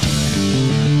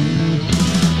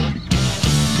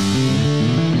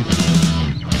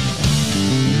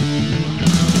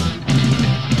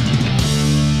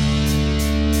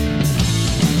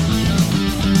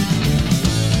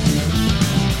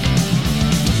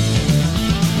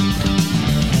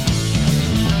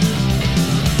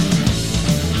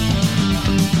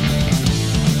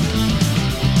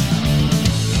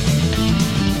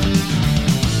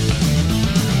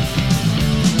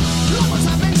 Lovers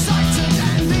have been sighted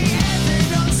and the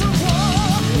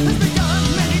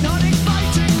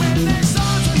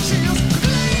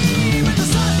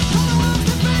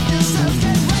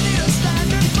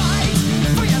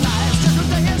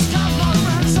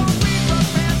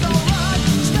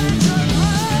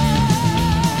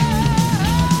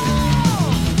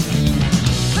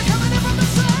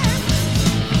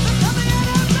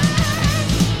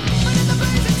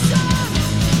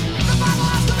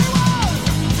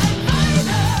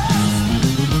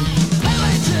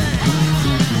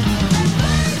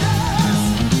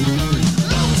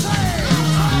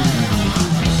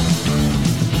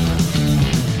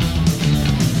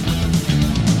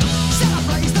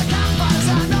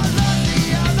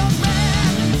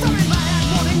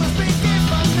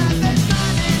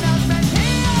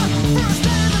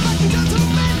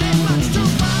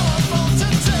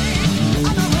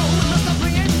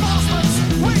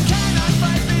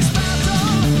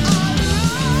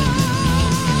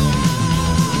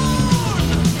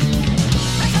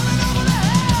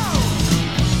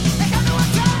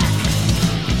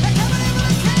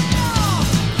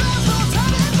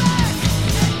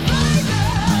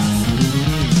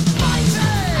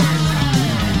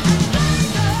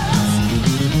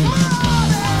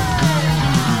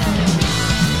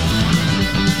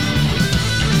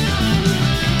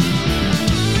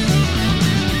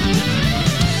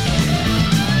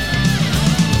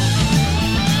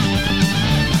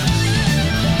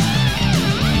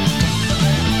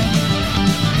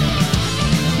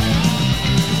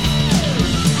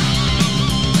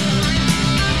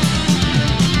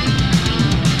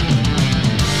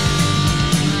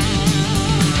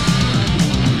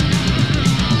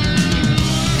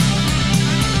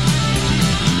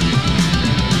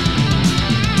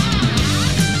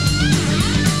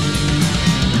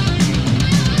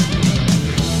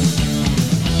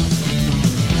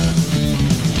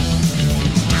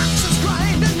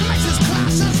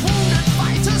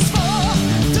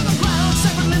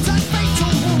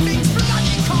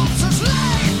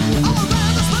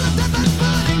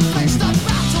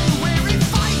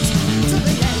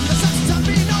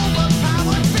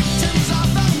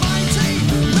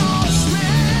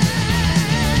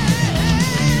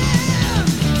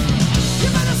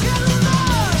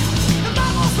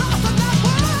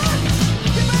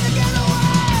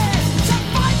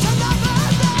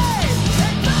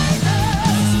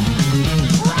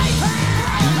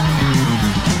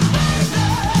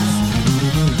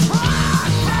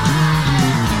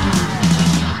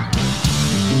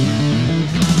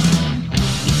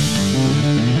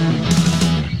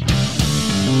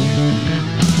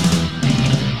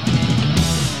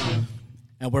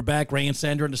we're back, Ray and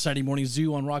Sandra on the Saturday Morning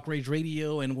Zoo on Rock Rage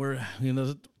Radio, and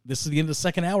this is the end of the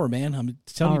second hour, man. I'm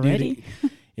telling you, dude,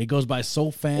 it goes by so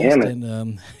fast.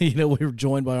 And we were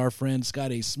joined by our friend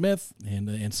Scott A. Smith,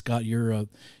 and Scott,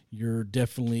 you're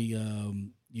definitely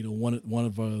one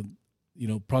of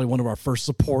probably one of our first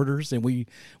supporters, and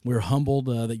we're humbled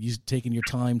that you've taken your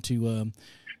time to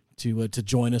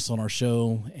join us on our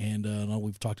show. And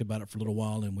we've talked about it for a little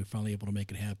while, and we're finally able to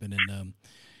make it happen.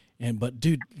 But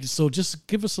dude, so just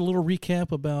give us a little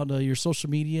recap about your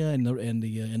social media and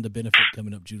the benefit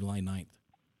coming up July 9th.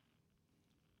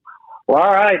 Well,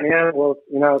 all right, man. Well,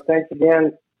 thanks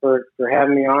again for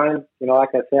having me on. Like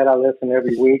I said, I listen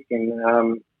every week,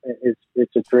 and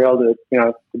it's a thrill to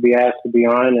be asked to be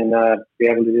on and be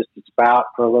able to just spout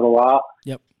for a little while.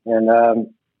 Yep. And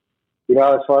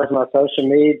as far as my social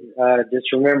media,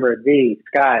 just remember the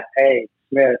Scott A.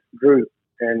 Smith Group.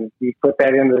 And you put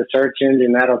that into the search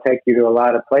engine, that'll take you to a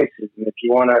lot of places. And if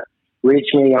you want to reach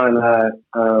me on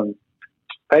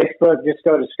Facebook, just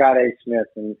go to Scott A. Smith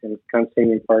and come see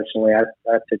me personally. I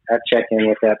check in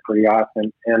with that pretty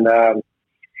often. And,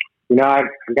 I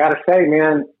got to say,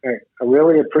 man, I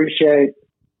really appreciate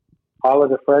all of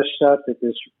the fresh stuff that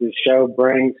this show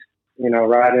brings,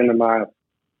 right into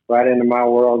my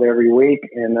world every week.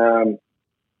 And,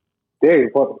 dude,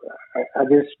 I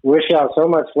just wish y'all so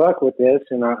much luck with this,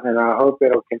 and I hope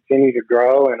it'll continue to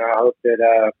grow, and I hope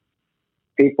that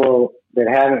people that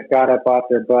haven't got up off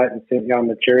their butt and sent y'all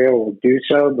material will do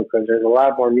so, because there's a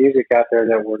lot more music out there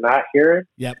that we're not hearing.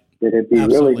 Yep. That it'd be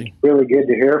really, really good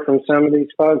to hear from some of these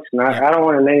folks. And I don't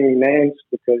want to name any names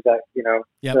because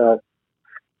Yep. Oh,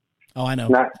 I know.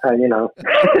 Not, Oh, I know.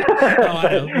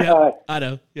 Yep. I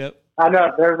know. Yep. I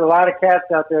know. There's a lot of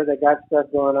cats out there that got stuff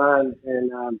going on,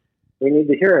 and we need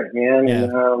to hear it, man. Yeah.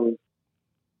 And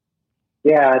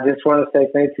I just want to say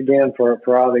thanks again for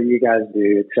all that you guys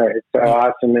do. It's so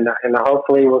awesome, and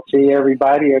hopefully we'll see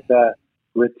everybody at the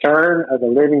return of the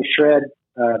Living Shred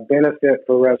benefit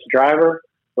for Russ Driver.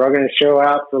 We're all going to show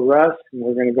out for Russ, and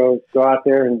we're going to go out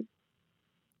there and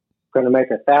going to make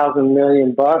 $1,000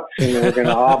 million, and we're going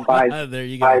to all buy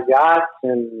yachts,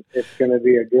 and it's going to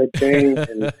be a good thing.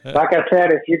 And like I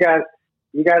said, if you guys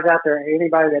out there,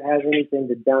 anybody that has anything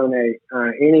to donate,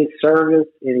 any service,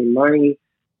 any money,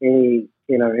 any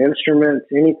instruments,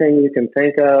 anything you can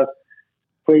think of,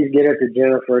 please get it to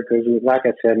Jennifer, because like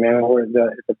I said, man,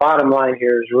 the bottom line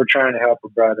here is we're trying to help a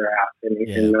brother out, and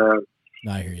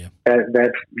I hear you.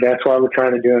 That's what we're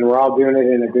trying to do, and we're all doing it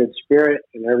in a good spirit,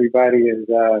 and everybody is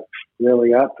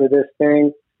really up for this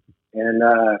thing. And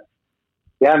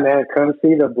man, come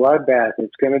see the bloodbath.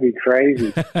 It's going to be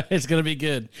crazy. It's going to be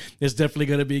good. It's definitely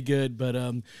going to be good. But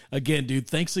again, dude,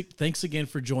 thanks again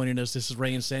for joining us. This is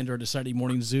Ray and Sandra, the Saturday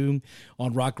Morning Zoom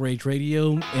on Rock Rage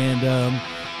Radio, and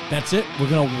that's it.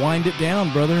 We're going to wind it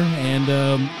down, brother. And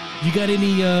you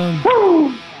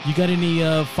got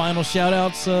any final shout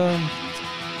outs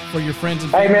for your friends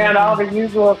and family? Hey, man, all the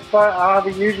usual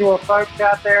folks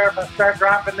out there. If I start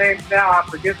dropping names now, I'll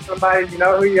forget somebody. You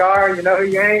know who you are. You know who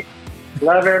you ain't.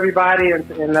 Love everybody, and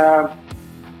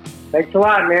thanks a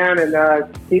lot, man. And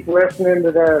keep listening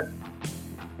to the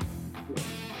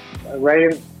Ray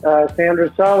and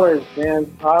Sandra Solos, man.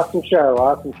 Awesome show.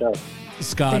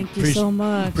 Scott, thank you so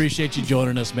much. Appreciate you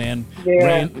joining us, man.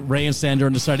 Yeah. Ray and Sandra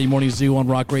on the Saturday Morning Zoo on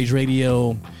Rock Rage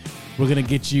Radio. We're gonna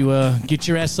get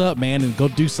your ass up, man, and go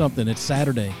do something. It's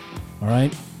Saturday, all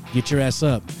right? Get your ass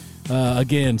up.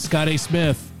 Again, Scott A.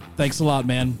 Smith. Thanks a lot,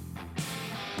 man.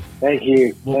 Thank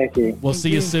you. We'll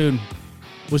see you soon.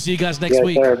 We'll see you guys next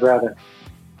week. Yes, sir, brother.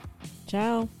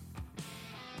 Ciao.